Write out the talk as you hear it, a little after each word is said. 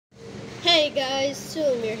Hey guys,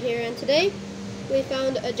 Sulimir here, and today we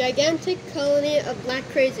found a gigantic colony of black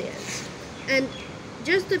crazy ants. And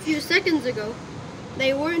just a few seconds ago,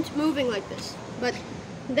 they weren't moving like this. But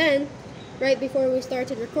then, right before we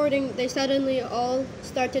started recording, they suddenly all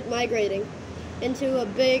started migrating into a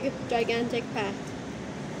big, gigantic path.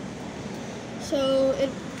 So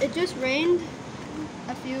it just rained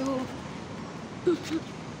a few,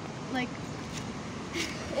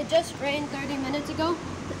 it just rained 30 minutes ago,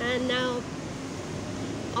 and now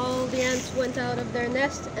all the ants went out of their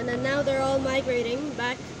nest, and then now they're all migrating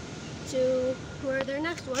back to where their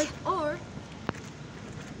nest was, or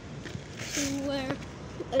to where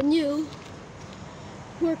a new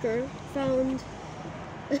worker found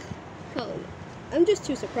a colony. I'm just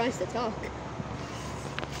too surprised to talk.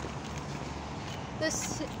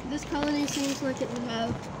 This colony seems like it would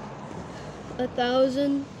have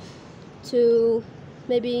 1,000 to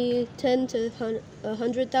maybe 10 to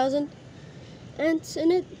 100,000 ants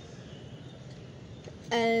in it,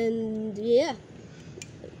 and yeah.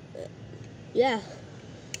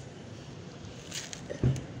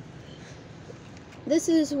 This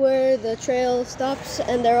is where the trail stops,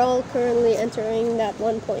 and they're all currently entering that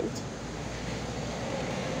one point.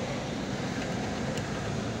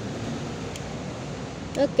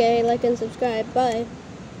 Okay, like and subscribe, bye.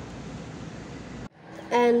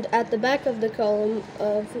 And at the back of the column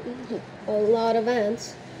of a lot of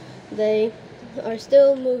ants, they are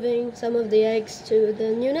still moving some of the eggs to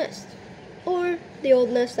the new nest, or the old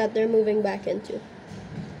nest that they're moving back into.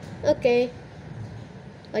 Okay,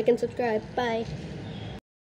 like and subscribe, bye.